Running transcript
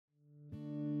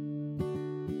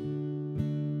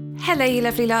Hello, you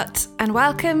lovely lot, and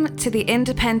welcome to the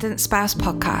Independent Spouse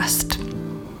podcast.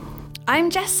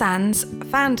 I'm Jess Sands,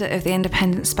 founder of The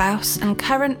Independent Spouse and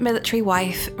current military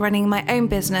wife running my own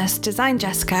business, Design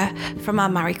Jessica, from our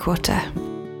Marrie Quarter.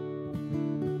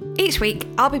 Each week,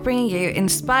 I'll be bringing you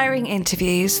inspiring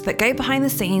interviews that go behind the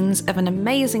scenes of an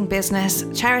amazing business,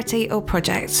 charity or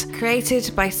project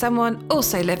created by someone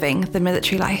also living the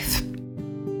military life.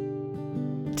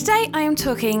 Today, I am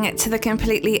talking to the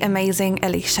completely amazing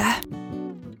Alecia.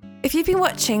 If you've been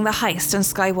watching The Heist on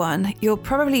Sky One, you'll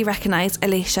probably recognise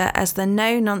Alecia as the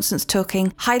no-nonsense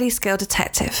talking, highly skilled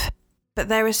detective. But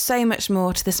there is so much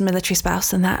more to this military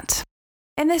spouse than that.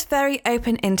 In this very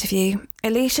open interview,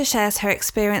 Alecia shares her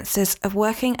experiences of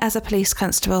working as a police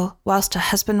constable whilst her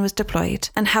husband was deployed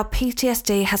and how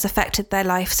PTSD has affected their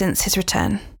life since his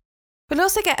return. We'll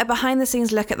also get a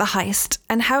behind-the-scenes look at the heist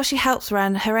and how she helps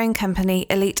run her own company,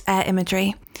 Elite Air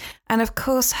Imagery, and of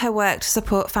course her work to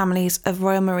support families of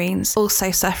Royal Marines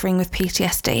also suffering with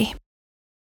PTSD.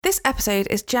 This episode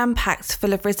is jam-packed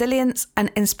full of resilience and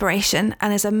inspiration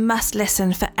and is a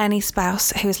must-listen for any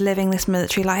spouse who is living this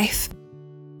military life.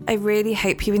 I really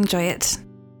hope you enjoy it.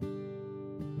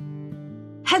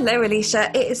 Hello,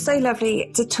 Alecia. It is so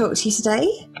lovely to talk to you today.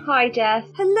 Hi, Jess.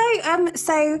 Hello.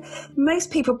 So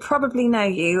most people probably know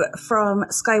you from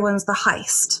Sky One's The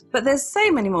Heist, but there's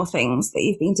so many more things that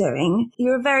you've been doing.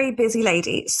 You're a very busy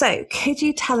lady. So could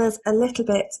you tell us a little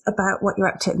bit about what you're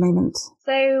up to at the moment?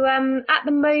 So at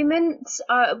the moment,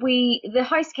 the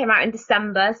heist came out in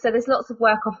December, so there's lots of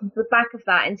work off of the back of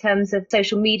that in terms of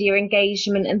social media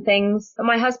engagement and things. But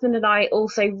my husband and I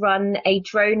also run a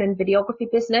drone and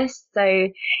videography business. So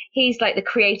he's like the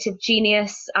creative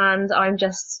genius and I'm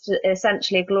just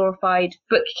essentially a glorified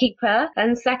bookkeeper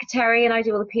and secretary, and I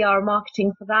do all the PR and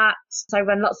marketing for that. So I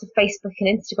run lots of Facebook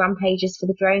and Instagram pages for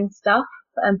the drone stuff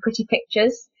and pretty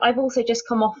pictures. I've also just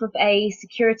come off of a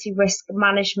security risk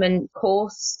management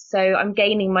course, so I'm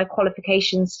gaining my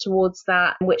qualifications towards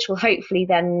that, which will hopefully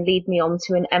then lead me on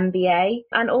to an MBA.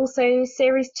 And also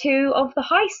series 2 of The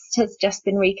Heist has just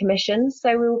been recommissioned,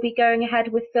 so we will be going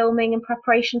ahead with filming and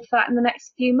preparation for that in the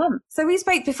next few months. So we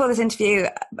spoke before this interview.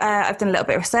 I've done a little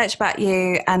bit of research about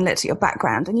you and looked at your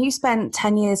background, and you spent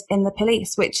 10 years in the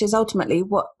police, which is ultimately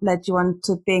what led you on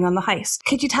to being on The Heist.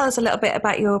 Could you tell us a little bit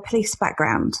about your police background?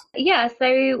 Yeah,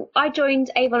 so I joined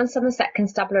Avon and Somerset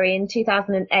Constabulary in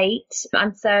 2008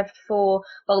 and served for,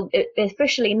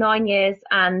 officially 9 years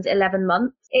and 11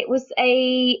 months. It was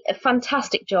a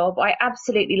fantastic job. I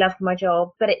absolutely loved my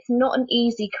job, but it's not an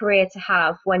easy career to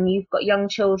have when you've got young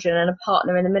children and a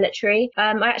partner in the military.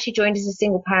 I actually joined as a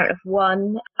single parent of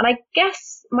one, and I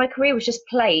guess my career was just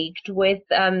plagued with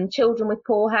children with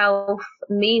poor health,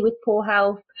 me with poor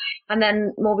health, and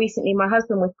then more recently my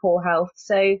husband with poor health.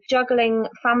 So juggling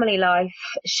family life,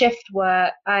 shift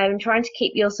work, trying to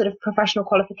keep your sort of professional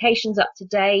qualifications up to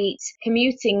date,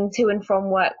 commuting to and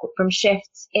from work from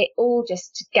shifts, it all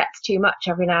just gets too much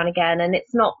every now and again. And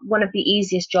it's not one of the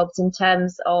easiest jobs in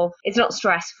terms of, it's not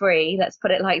stress free, let's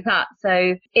put it like that.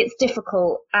 So it's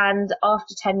difficult. And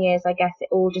after 10 years, I guess it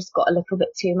all just got a little bit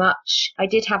too much. I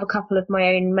did have a couple of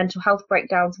my own mental health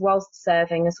breakdowns whilst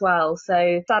serving as well.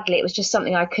 So sadly, it was just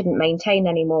something I couldn't maintain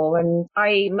anymore. And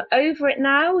I'm over it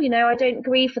now. You know, I don't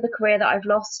grieve for the career that I've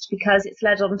lost because it's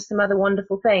led on to some other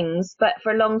wonderful things. But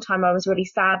for a long time, I was really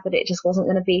sad that it just wasn't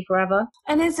going to be forever.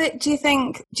 And do you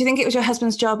think it was your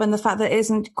husband's job and the fact that it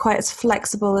isn't quite as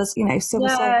flexible as, civil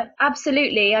service? Yeah,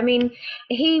 absolutely. I mean,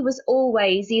 he was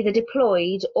always either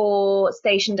deployed or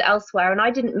stationed elsewhere, and I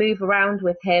didn't move around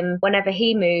with him whenever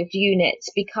he moved units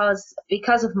because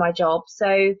of my job.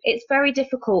 So it's very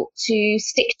difficult to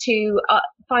stick to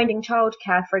finding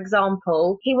childcare, for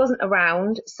example. He wasn't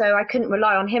around, so I couldn't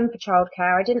rely on him for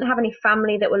childcare. I didn't have any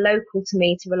family that were local to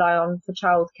me to rely on for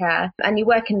childcare. And you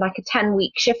work in like a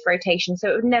 10-week shift rotation, so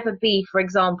it would never be, for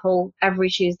example, every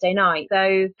Tuesday night.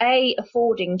 So A,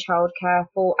 affording childcare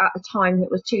for, at the time,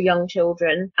 it was 2 young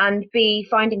children, and B,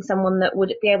 finding someone that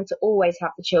would be able to always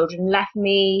have the children left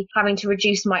me having to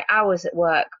reduce my hours at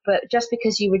work. But just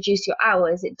because you reduce your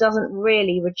hours, it doesn't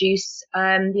really reduce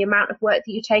the amount of work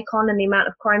that you take on and the amount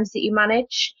of crimes that you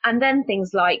manage. And then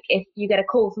things like if you get a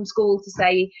call from school to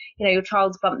say, your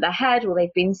child's bumped their head or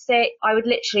they've been sick, I would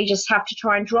literally just have to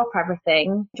try and drop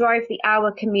everything, drive the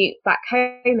hour commute back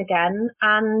home again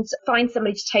and find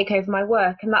somebody to take over my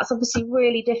work. And that's obviously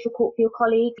really difficult for your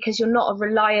colleague because you're not a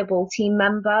reliable team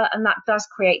member, and that does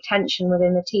create tension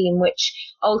within the team, which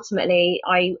ultimately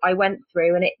I went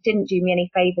through, and it didn't do me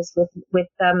any favours with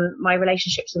my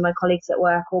relationships with my colleagues at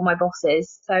work or my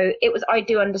bosses. So I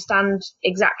do understand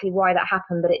exactly why that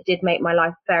happened, but it did make my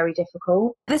life very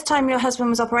difficult. This time your husband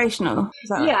was operational, is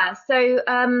that right? Yeah,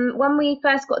 so when we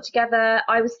first got together,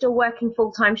 I was still working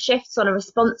full-time shifts on a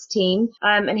response team,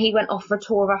 and he went off for a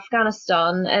tour of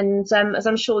Afghanistan. And as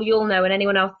I'm sure you'll know, and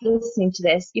anyone else listening to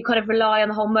this, you kind of rely on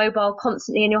the whole mobile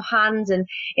constantly in your hand, and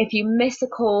if you miss a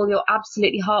call, you're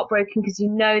absolutely heartbroken because you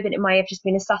know that it might have just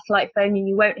been a satellite phone and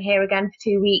you won't hear again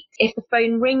for 2 weeks. If the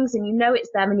phone rings and you know it's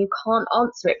them and you can't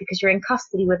answer it because you're in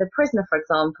custody with a prisoner, for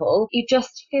example, you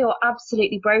just feel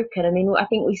absolutely broken. I mean, I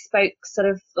think we spoke sort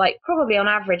of like probably on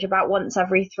average about once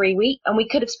every 3 weeks, and we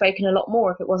could have spoken a lot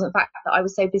more if it wasn't the fact that I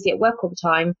was so busy at work all the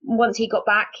time. Once he got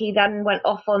back, he then went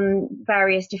off on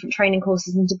various different training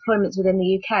courses and deployments within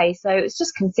the UK. So it's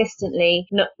just consistently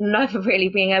never really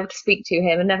being able to speak to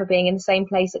him and never being in the same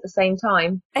place at the same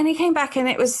time. And he came back and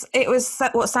it was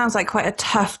what sounds like quite a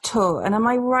tough tour. And am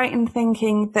I right in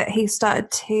thinking that he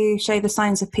started to show the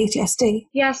signs of PTSD?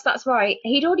 Yes, that's right.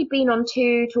 He'd already been on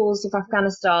 2 tours of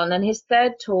Afghanistan, and his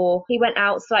third tour, he went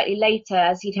out slightly later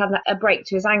as he'd had a break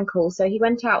to his ankle. So he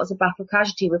went out as a battle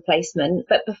casualty replacement.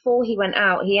 But before he went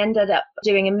out, he ended up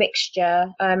doing a mixture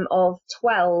of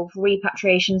 12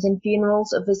 repatriations and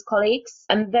funerals of his colleagues.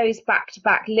 And those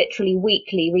back-to-back, literally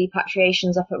weekly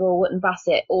repatriations up at Royal Wootton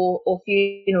Bassett or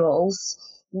funerals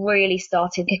really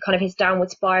started kind of his downward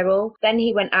spiral. Then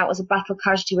he went out as a battle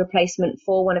casualty replacement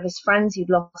for one of his friends who'd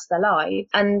lost their lives.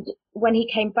 And when he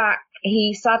came back,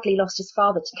 he sadly lost his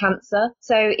father to cancer.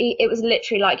 So it was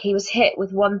literally like he was hit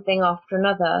with one thing after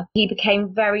another. He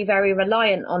became very, very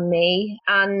reliant on me,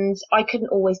 and I couldn't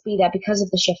always be there because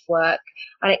of the shift work.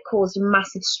 And it caused a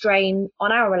massive strain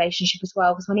on our relationship as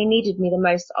well, because when he needed me the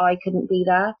most, I couldn't be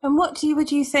there. And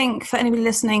would you think, for anybody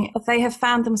listening, if they have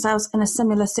found themselves in a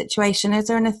similar situation, is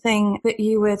there anything that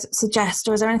you would suggest,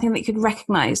 or is there anything that you could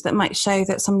recognise that might show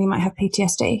that somebody might have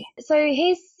PTSD? So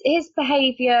his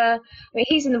behaviour, I mean,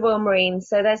 he's in the Royal Marines,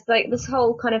 so there's like this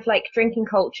whole kind of like drinking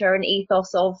culture and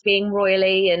ethos of being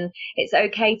royally, and it's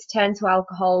okay to turn to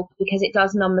alcohol because it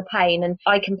does numb the pain, and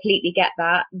I completely get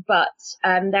that. But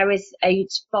there is a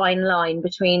fine line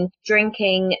between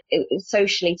drinking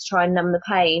socially to try and numb the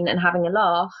pain and having a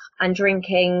laugh, and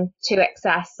drinking to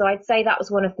excess. So I'd say that was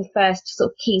one of the first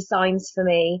sort of key signs for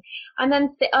me. And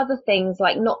then the other things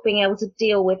like not being able to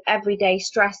deal with everyday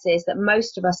stresses that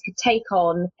most of us could take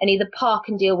on and either park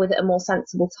and deal with at a more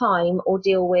sensible time or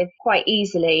deal with quite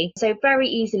easily. So very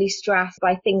easily stressed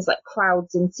by things like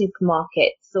crowds in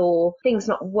supermarkets or things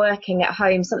not working at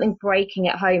home, something breaking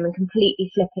at home and completely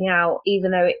flipping out,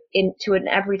 even though to an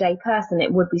everyday person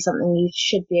it would be something you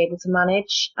should be able to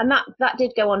manage. And that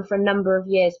did go on for a number of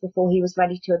years before he was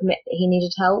ready to admit that he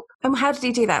needed help. And how did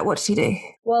he do that? What did he do?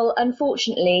 Well,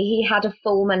 unfortunately, he had a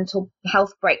full mental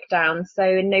health breakdown. So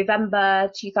in November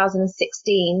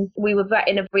 2016, we were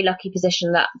in a very lucky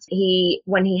position that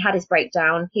when he had his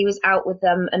breakdown, he was out with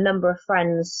a number of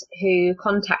friends who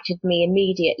contacted me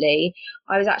immediately.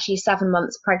 I was actually 7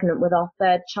 months pregnant with our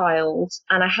third child,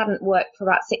 and I hadn't worked for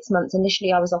about 6 months.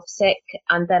 Initially, I was off sick,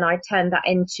 and then I turned that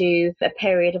into a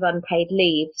period of unpaid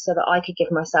leave so that I could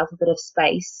give myself a bit of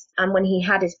space. And when he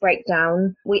had his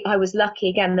breakdown, I was lucky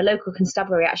again. The local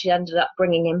constabulary actually ended up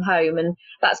bringing him home, and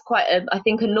that's quite I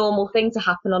think a normal thing to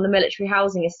happen on a military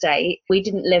housing estate. We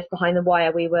didn't live behind the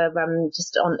wire. We were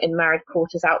just in married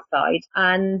quarters outside,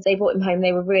 and they brought him home.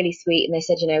 They were really sweet, and they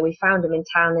said, we found him in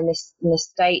town in this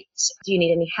state. Do you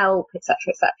need any help, etc.,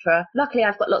 etc. Luckily,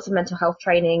 I've got lots of mental health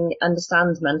training,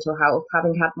 understand mental health,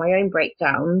 having had my own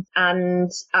breakdown.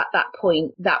 And at that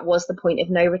point, that was the point of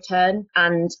no return.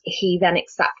 And he then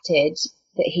accepted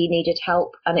that he needed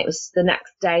help, and it was the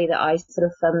next day that I sort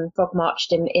of frog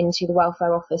marched him into the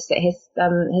welfare office at his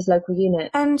local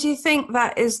unit. And do you think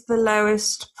that is the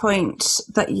lowest point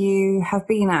that you have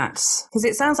been at? Because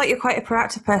it sounds like you're quite a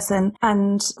proactive person,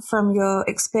 and from your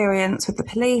experience with the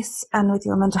police and with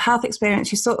your mental health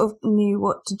experience, you sort of knew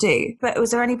what to do. But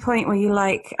was there any point where you're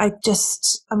like, I'm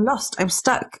lost, I'm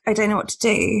stuck, I don't know what to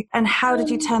do? And how did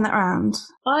you turn that around?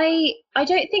 I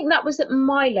don't think that was at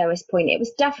my lowest point. It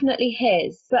was definitely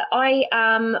his. But I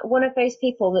am one of those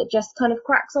people that just kind of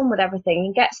cracks on with everything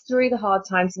and gets through the hard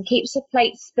times and keeps the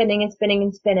plate spinning and spinning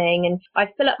and spinning. And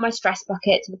I fill up my stress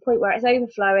bucket to the point where it's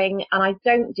overflowing, and I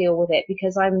don't deal with it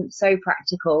because I'm so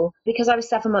practical. Because I was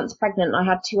 7 months pregnant and I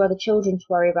had 2 other children to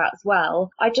worry about as well,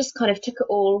 I just kind of took it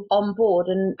all on board,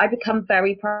 and I become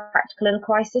very practical in a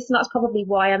crisis. And that's probably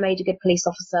why I made a good police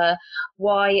officer,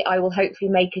 why I will hopefully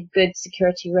make a good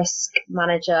security risk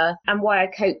manager, and why I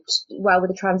coped well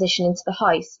with the transition into the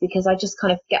heist, because I just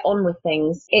kind of get on with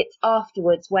things. It's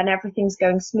afterwards, when everything's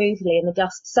going smoothly and the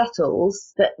dust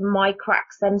settles, that my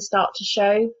cracks then start to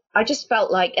show. I just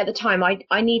felt like at the time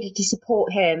I needed to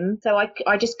support him. So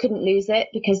I just couldn't lose it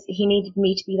because he needed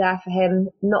me to be there for him.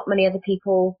 Not many other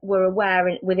people were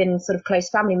aware within sort of close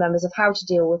family members of how to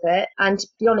deal with it. And to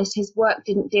be honest, his work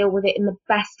didn't deal with it in the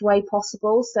best way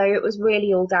possible. So it was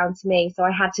really all down to me. So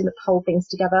I had to hold things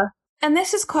together. And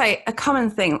this is quite a common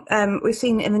thing. We've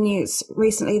seen in the news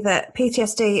recently that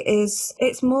PTSD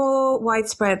it's more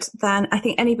widespread than I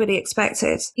think anybody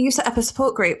expected. You set up a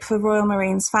support group for Royal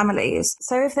Marines families.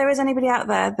 So if there is anybody out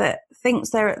there that thinks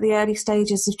they're at the early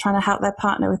stages of trying to help their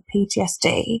partner with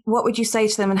PTSD, what would you say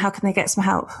to them and how can they get some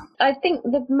help? I think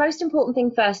the most important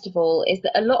thing, first of all, is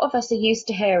that a lot of us are used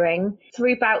to hearing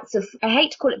through bouts of, I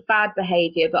hate to call it bad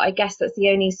behaviour, but I guess that's the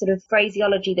only sort of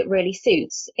phraseology that really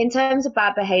suits. In terms of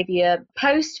bad behaviour,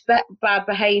 post-bad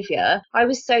behaviour, I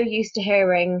was so used to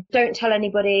hearing, don't tell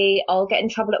anybody, I'll get in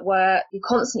trouble at work. You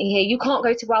constantly hear, you can't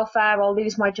go to welfare, I'll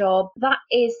lose my job. That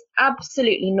is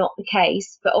absolutely not the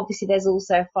case. But obviously there's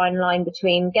also a fine line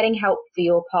between getting help for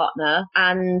your partner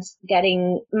and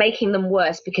making them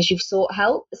worse because you've sought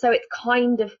help. So it's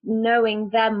kind of knowing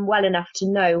them well enough to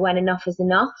know when enough is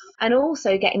enough, and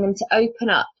also getting them to open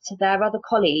up to their other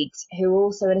colleagues who are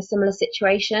also in a similar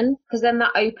situation, because then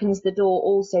that opens the door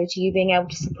also to you being able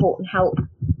to support and help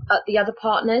the other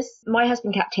partners. My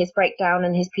husband kept his breakdown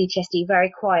and his PTSD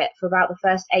very quiet for about the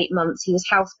first 8 months. He was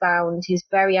housebound, he was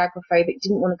very agoraphobic,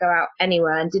 didn't want to go out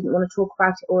anywhere and didn't want to talk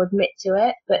about it or admit to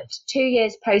it. But 2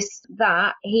 years post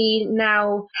that, he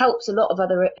now helps a lot of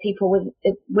other people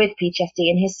with PTSD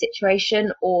in his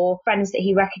situation, or friends that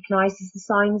he recognises the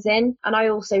signs in. And I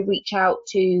also reach out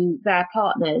to their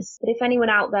partners. But if anyone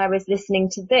out there is listening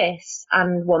to this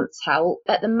and wants help,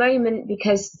 at the moment,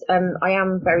 because I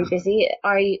am very busy,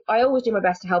 I always do my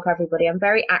best to help everybody. I'm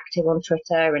very active on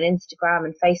Twitter and Instagram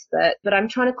and Facebook, but I'm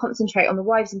trying to concentrate on the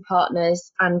wives and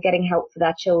partners and getting help for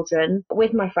their children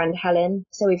with my friend Helen.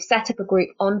 So we've set up a group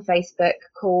on Facebook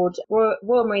called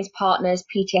Royal Marines Partners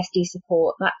PTSD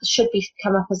Support. That should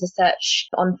come up as a search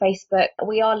on Facebook.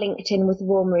 We are linked in with the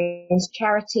Royal Marines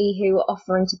charity who are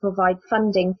offering to provide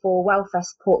funding for welfare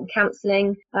support and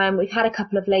counselling. We've had a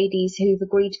couple of ladies who've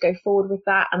agreed to go forward with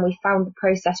that, and we found the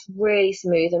process really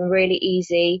smooth and really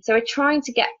easy. So we're trying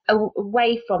to get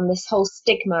away from this whole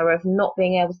stigma of not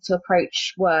being able to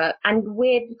approach work, and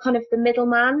we're kind of the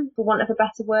middleman, for want of a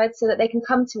better word, so that they can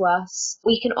come to us.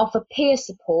 We can offer peer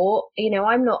support. You know,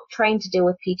 I'm not trained to deal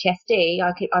with PTSD.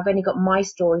 I've only got my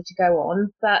story to go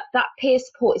on, but that peer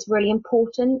support is really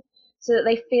important, so that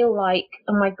they feel like,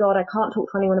 oh my God, I can't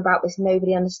talk to anyone about this,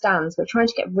 nobody understands. We're trying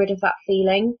to get rid of that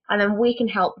feeling, and then we can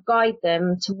help guide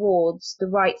them towards the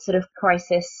right sort of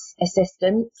crisis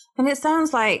assistance. And it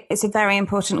sounds like it's a very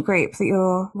important group that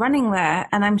you're running there,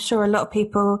 and I'm sure a lot of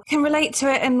people can relate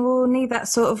to it and will need that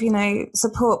sort of,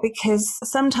 support, because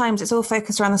sometimes it's all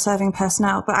focused around the serving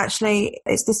personnel, but actually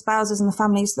it's the spouses and the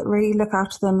families that really look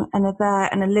after them and are there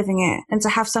and are living it. And to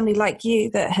have somebody like you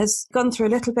that has gone through a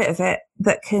little bit of it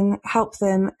that can help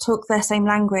them talk their same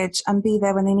language and be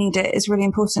there when they need it is really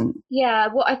important. Yeah,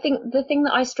 well, I think the thing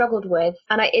that I struggled with,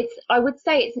 and I would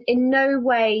say it's in no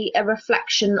way a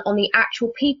reflection on the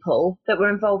actual people that were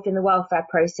involved in the welfare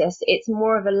process. It's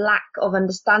more of a lack of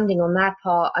understanding on their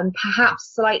part, and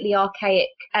perhaps slightly archaic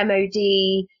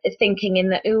MOD thinking in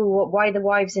that, why are the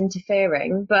wives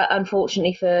interfering? But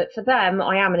unfortunately for them,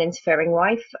 I am an interfering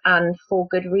wife, and for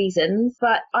good reasons.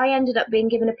 But I ended up being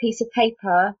given a piece of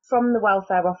paper from the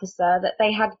welfare officer that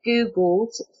they had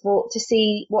Googled to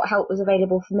see what help was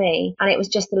available for me. And it was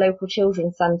just the local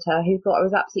children's centre, who thought I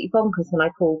was absolutely bonkers when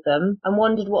I called them and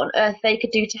wondered what on earth they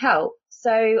could do to help.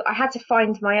 So I had to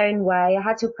find my own way. I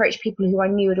had to approach people who I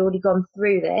knew had already gone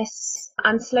through this.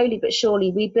 And slowly but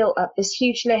surely, we built up this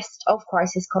huge list of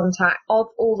crisis contact of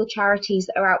all the charities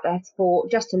that are out there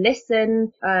just to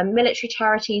listen, military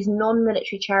charities,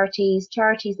 non-military charities,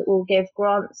 charities that will give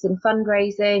grants and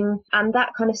fundraising. And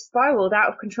that kind of spiraled out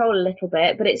of control a little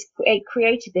bit, but it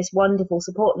created this wonderful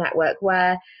support network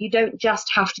where you don't just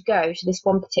have to go to this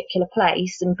one particular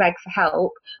place and beg for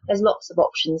help. There's lots of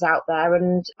options out there,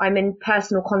 and I'm in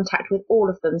personal contact with all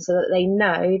of them so that they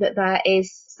know that there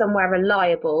is somewhere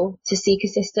reliable to seek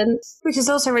assistance. Which is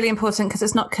also really important because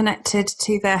it's not connected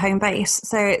to their home base.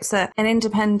 So it's an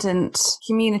independent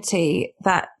community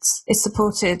that is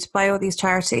supported by all these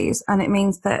charities, and it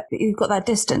means that you've got that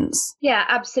distance. Yeah,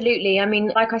 absolutely. I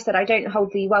mean, like I said, I don't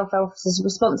hold the welfare officers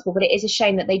responsible, but it is a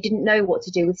shame that they didn't know what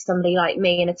to do with somebody like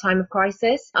me in a time of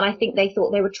crisis. And I think they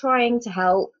thought they were trying to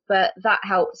help, but that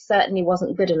help certainly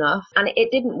wasn't good enough. And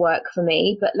it didn't work for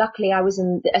me, but luckily I was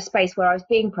in a space where I was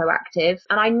being proactive.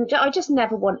 And I just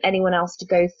never want anyone else to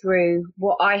go through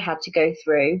what I had to go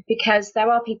through, because there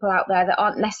are people out there that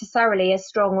aren't necessarily as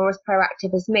strong or as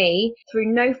proactive as me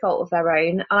through no fault of their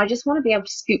own. And I just want to be able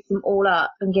to scoop them all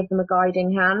up and give them a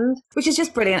guiding hand. Which is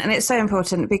just brilliant. And it's so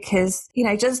important because, you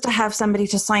know, just to have somebody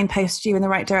to signpost you in the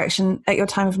right direction at your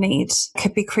time of need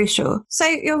could be crucial. So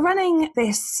you're running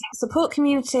this support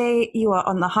community. You are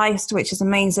on the Heist, which is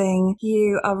amazing.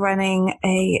 You are running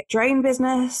a drone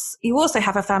business. You also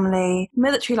have a family.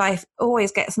 Military life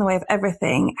always gets in the way of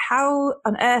everything. How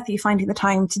on earth are you finding the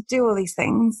time to do all these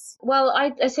things? Well,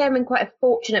 I say I'm in quite a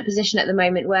fortunate position at the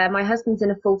moment where my husband's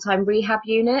in a full-time rehab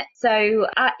unit. So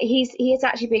he is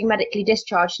actually being medically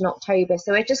discharged in October.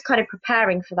 So we're just kind of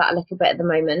preparing for that a little bit at the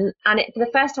moment. And for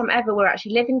the first time ever, we're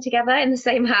actually living together in the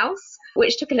same house,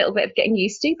 which took a little bit of getting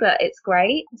used to, but it's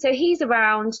great. So he's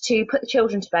around to put the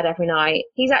children to bed every night.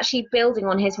 He's actually building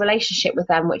on his relationship with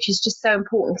them, which is just so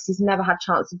important because he's never had a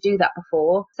chance to do that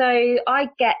before. So I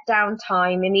get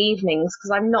downtime in the evenings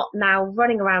because I'm not now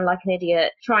running around like an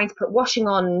idiot trying to put washing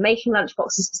on, making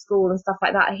lunchboxes for school and stuff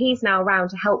like that. He's now around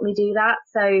to help me do that.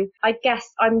 So I guess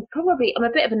I'm a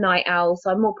bit of a night owl,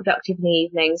 so I'm more productive in the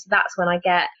evenings. So that's when I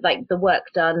get like the work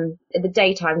done. The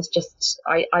daytime's just,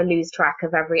 I lose track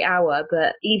of every hour,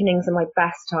 but evenings are my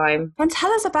best time. And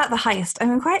tell us about the Heist.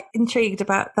 I'm quite intrigued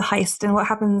about the Heist and what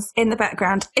happens in the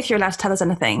background, if you're allowed to tell us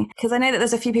anything, because I know that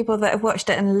there's a few people that have watched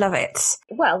it and love it.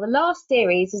 Well, the last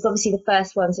series is obviously the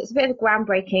first one, so it's a bit of a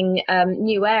groundbreaking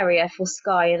new area for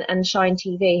Sky and Shine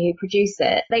TV, who produce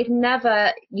it. They've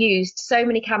never used so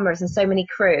many cameras and so many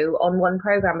crew on one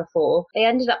programme before. They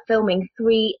ended up filming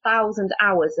 3,000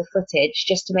 hours of footage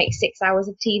just to make 6 hours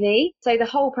of TV. So the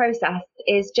whole process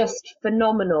is just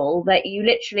phenomenal, that you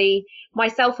literally,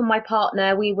 myself and my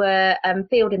partner, we were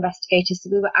field investigators, so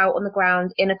we were out on the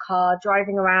ground in a car,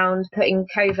 driving around, putting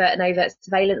covert and overt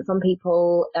surveillance on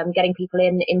people, getting people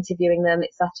in, interviewing them,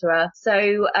 etc.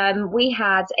 So we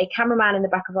had a cameraman in the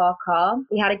back of our car.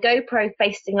 We had a GoPro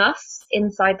facing us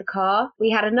inside the car. We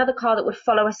had another car that would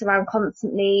follow us around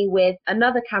constantly with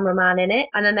another cameraman in it.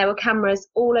 And then there were cameras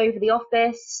all over the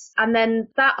office. And then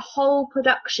that whole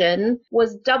production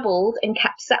was doubled and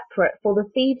kept separate for the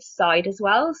thieves side as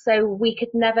well. So we could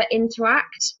never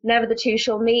interact, never the two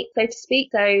shall meet, so to speak.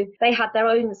 So they had their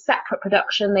own separate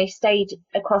production. They stayed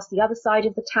across the other side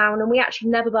of the town, and we actually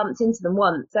never bumped into them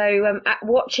once. So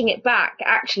watching it back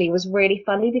actually was really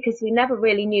funny, because we never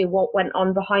really knew what went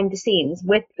on behind the scenes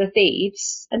with the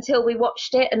thieves until we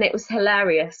watched it, and it was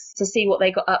hilarious to see what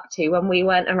they got up to when we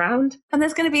weren't around. And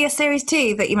there's going to be a series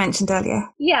 2 that you mentioned earlier.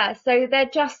 Yeah, so they're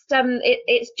just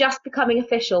it's just becoming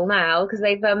official now, because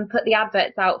they've put the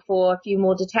adverts out for a few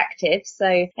more detectives.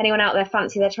 So anyone out there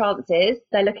fancy their chances,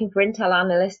 they're looking for intel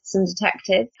analysts and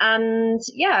detectives. And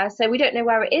yeah, so we don't know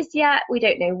where it is yet. We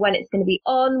don't know when it's going to be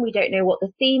on. We don't know what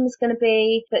the theme's going to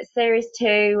be. But series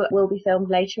 2 will be filmed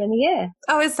later in the year.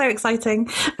 Oh, it's so exciting.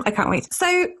 I can't wait.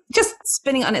 So just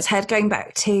spinning it on its head, going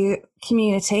back to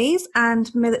communities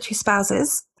and military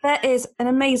spouses. There is an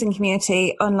amazing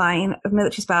community online of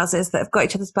military spouses that have got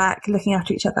each other's back, looking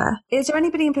after each other. Is there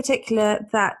anybody in particular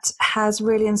that has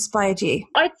really inspired you?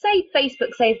 I'd say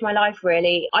Facebook saved my life,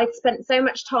 really. I'd spent so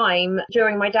much time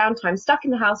during my downtime stuck in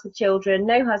the house with children,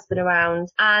 no husband around,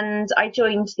 and I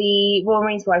joined the Royal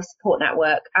Marines Wives Support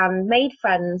Network and made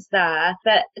friends there.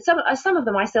 That some of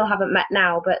them I still haven't met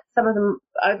now, but some of them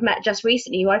I've met just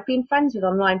recently, who I've been friends with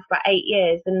online for about 8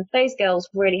 years. And those girls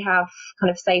really have kind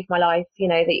of saved my life. You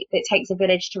know, it takes a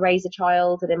village to raise a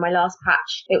child. And in my last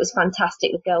patch, it was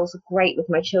fantastic. The girls were great with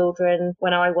my children.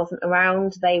 When I wasn't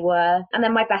around, they were. And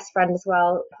then my best friend as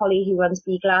well, Polly, who runs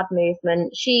Be Glad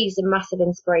Movement. She's a massive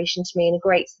inspiration to me and a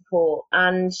great support.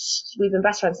 And we've been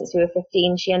best friends since we were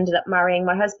 15. She ended up marrying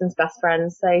my husband's best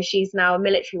friend. So she's now a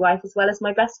military wife as well as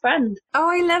my best friend. Oh,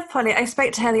 I love Polly. I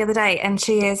spoke to her the other day, and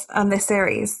she is on this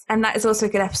series. And that is also a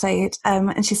good episode.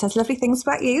 And she says lovely things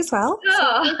about you as well.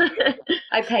 Oh,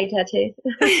 I paid her too.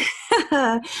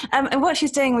 And what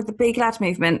she's doing with the Be Glad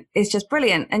movement is just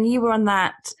brilliant. And you were on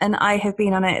that, and I have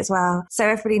been on it as well. So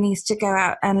everybody needs to go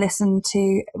out and listen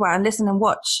and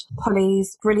watch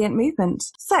Polly's brilliant movement.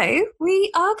 So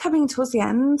we are coming towards the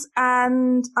end,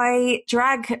 and I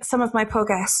drag some of my poor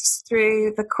guests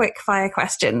through the quick fire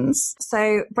questions.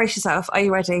 So brace yourself. Are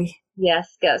you ready?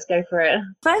 Yes, let's go for it.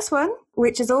 First one,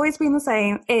 which has always been the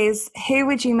same, is who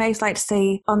would you most like to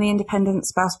see on the Independent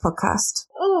Spouse podcast?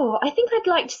 Oh, I think I'd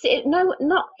like to see it. No,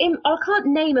 I can't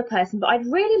name a person, but I'd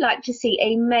really like to see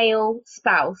a male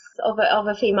spouse of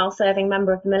a female serving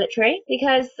member of the military,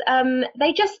 because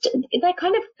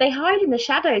they hide in the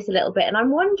shadows a little bit, and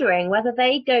I'm wondering whether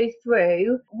they go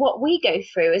through what we go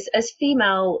through as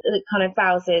female kind of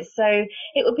spouses. So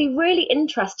it would be really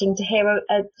interesting to hear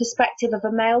a perspective of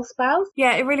a male spouse.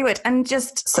 Yeah, it really would. And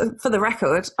just so for the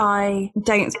record, I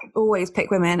don't always pick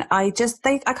women. I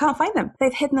can't find them.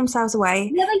 They've hidden themselves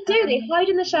away. Yeah, they do. They hide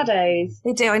in the shadows.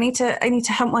 They do. I need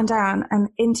to hunt one down and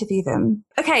interview them.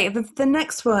 Okay, the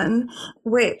next one,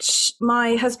 which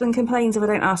my husband complains if I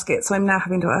don't ask it, so I'm now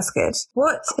having to ask it.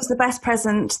 What is the best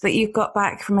present that you've got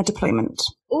back from a deployment?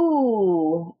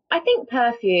 Ooh, I think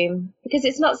perfume, because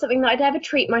it's not something that I'd ever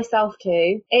treat myself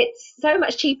to. It's so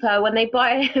much cheaper when they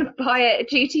buy it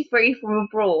duty free from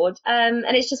abroad. And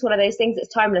it's just one of those things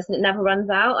that's timeless and it never runs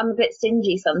out. I'm a bit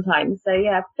stingy sometimes. So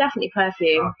yeah, definitely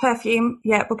perfume. Perfume.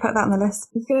 Yeah, we'll put that on the list.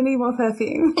 He's going to need more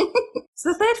perfume.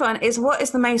 So the third one is, what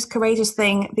is the most courageous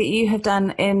thing that you have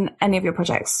done in any of your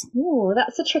projects? Ooh,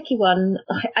 that's a tricky one.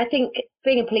 I think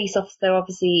being a police officer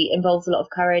obviously involves a lot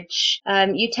of courage.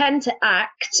 You tend to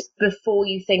act before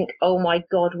you think, oh my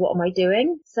God, what am I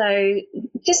doing? So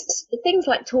just things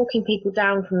like talking people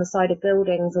down from the side of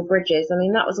buildings or bridges. I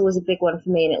mean, that was always a big one for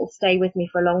me, and it will stay with me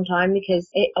for a long time, because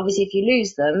obviously if you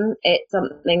lose them, it's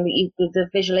something that the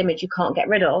visual image you can't get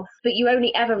rid of, but you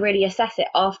only ever really assess it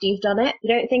after you've done it.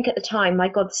 You don't think at the time, my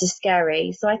God, this is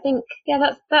scary. So I think, yeah,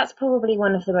 that's probably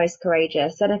one of the most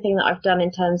courageous. Anything that I've done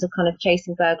in terms of kind of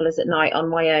chasing burglars at night on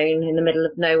my own in the middle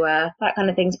of nowhere, that kind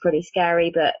of thing's pretty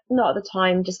scary, but not at the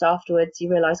time. Just afterwards, you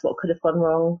realise what could have gone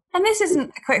wrong. And this isn't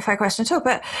a quick fire question at all,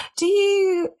 but do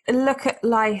you look at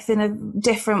life in a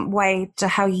different way to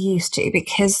how you used to?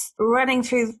 Because running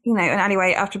through, an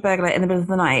alleyway after a burglar in the middle of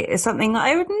the night is something that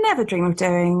I would never dream of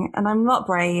doing, and I'm not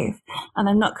brave and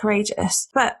I'm not courageous.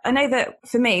 But I know that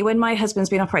for me, when my husband's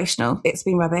been operational, it's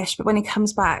been rubbish, but when he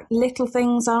comes back, little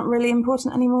things aren't really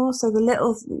important anymore. So the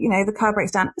little, the car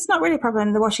breaks down, it's not really a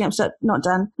problem. The washing up's not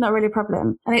done, not really a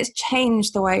problem. And it's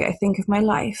changed the way I think of my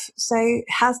life. So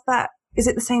is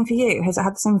it the same for you? Has it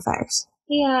had the same effect?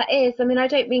 Yeah, it is. I mean, I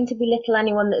don't mean to belittle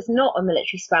anyone that's not a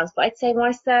military spouse, but I'd say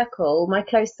my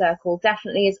close circle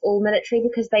definitely is all military,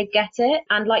 because they get it.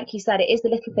 And like you said, it is the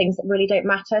little things that really don't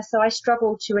matter. So I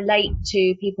struggle to relate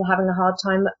to people having a hard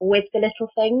time with the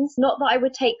little things. Not that I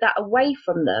would take that away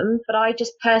from them, but I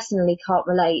just personally can't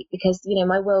relate, because,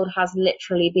 my world has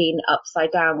literally been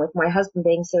upside down, with my husband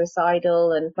being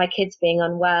suicidal and my kids being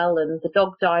unwell and the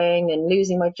dog dying and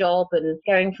losing my job and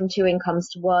going from 2 incomes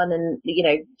to 1, and,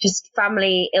 just family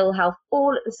ill health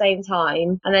all at the same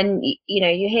time. And then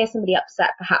you hear somebody upset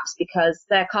perhaps because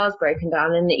their car's broken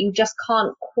down, and you just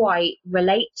can't quite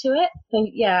relate to it. So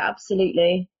yeah,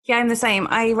 absolutely. Yeah, I'm the same.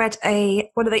 I read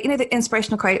what are they, the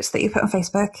inspirational quotes that you put on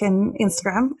Facebook and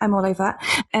Instagram? I'm all over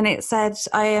that. And it said,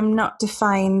 I am not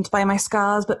defined by my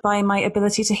scars, but by my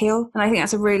ability to heal. And I think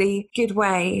that's a really good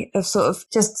way of sort of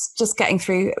just getting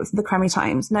through the crummy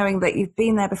times, knowing that you've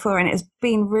been there before and it's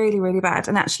been really, really bad.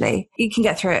 And actually you can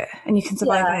get through it and you can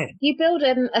survive it. You build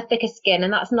a thicker skin,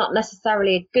 and that's not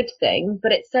necessarily a good thing,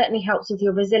 but it certainly helps with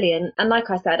your resilience. And like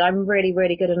I said, I'm really,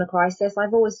 really good in a crisis.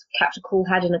 I've always kept a cool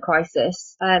head in a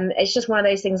crisis. It's just one of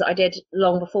those things that I did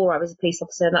long before I was a police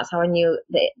officer, and that's how I knew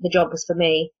that the job was for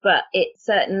me. But it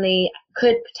certainly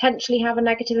could potentially have a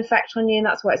negative effect on you, and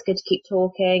that's why it's good to keep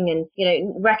talking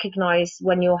and recognize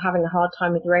when you're having a hard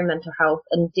time with your own mental health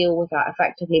and deal with that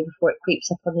effectively before it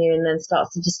creeps up on you and then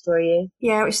starts to destroy you.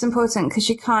 Yeah, which is important, because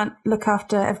you can't look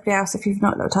after everybody else if you've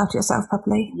not looked after yourself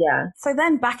properly. Yeah. So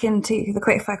then back into the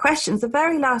quickfire questions. The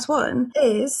very last one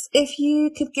is, if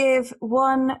you could give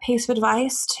one piece of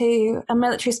advice to a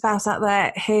military spouse out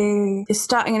there who is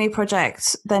starting a new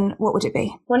project, then what would it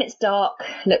be? When it's dark,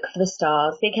 look for the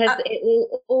stars, because it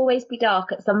will always be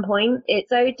dark at some point. It's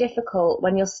so difficult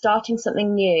when you're starting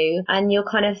something new and you're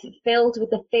kind of filled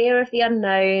with the fear of the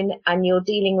unknown, and you're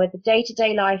dealing with the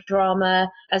day-to-day life drama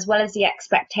as well as the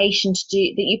expectation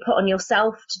that you put on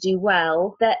yourself to do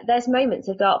well. There's moments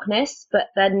of darkness, but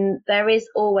then there is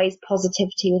always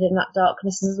positivity within that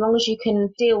darkness. And as long as you can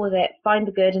deal with it, find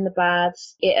the good and the bad,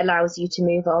 it allows you to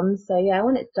move on. So yeah,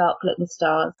 when it's dark, look at the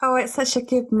stars. Oh, it's such a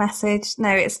good message. No,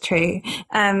 it's true.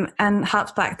 And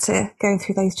harks back to going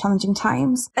through those challenging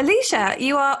times. Alecia,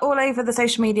 you are all over the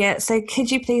social media, so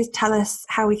could you please tell us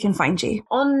how we can find you?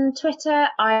 On Twitter,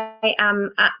 I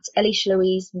am at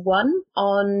AleciaLouise1.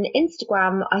 On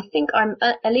Instagram, I think I'm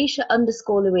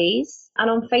Alecia_Louise. And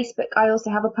on Facebook, I also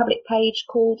have a public page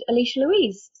called Alecia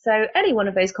Louise. So any one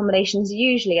of those combinations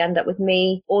usually end up with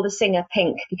me or the singer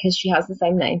Pink, because she has the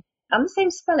same name and the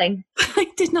same spelling. I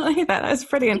did not hear that. That's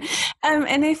brilliant.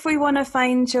 And if we want to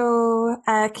find your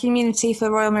community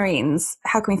for Royal Marines,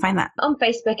 how can we find that? On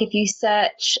Facebook, if you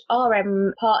search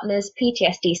RM Partners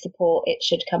PTSD support, it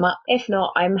should come up. If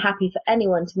not, I'm happy for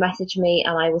anyone to message me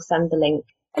and I will send the link.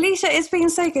 Alecia, it's been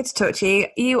so good to talk to you.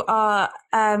 You are,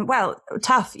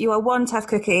 tough. You are one tough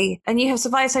cookie, and you have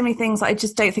survived so many things that I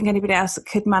just don't think anybody else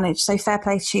could manage. So fair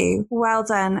play to you. Well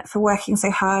done for working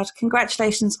so hard.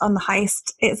 Congratulations on the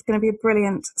heist. It's going to be a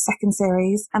brilliant second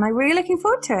series, and I'm really looking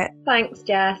forward to it. Thanks,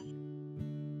 Jess.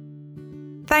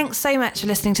 Thanks so much for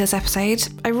listening to this episode.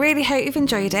 I really hope you've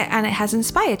enjoyed it and it has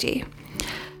inspired you.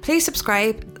 Please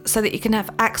subscribe so that you can have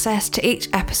access to each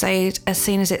episode as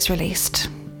soon as it's released.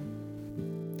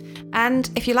 And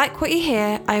if you like what you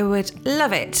hear, I would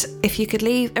love it if you could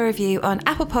leave a review on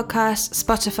Apple Podcasts,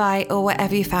 Spotify, or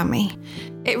wherever you found me.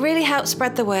 It really helps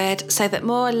spread the word so that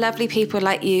more lovely people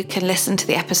like you can listen to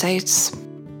the episodes.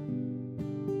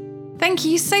 Thank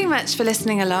you so much for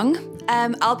listening along.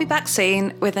 I'll be back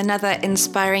soon with another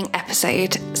inspiring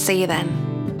episode. See you then.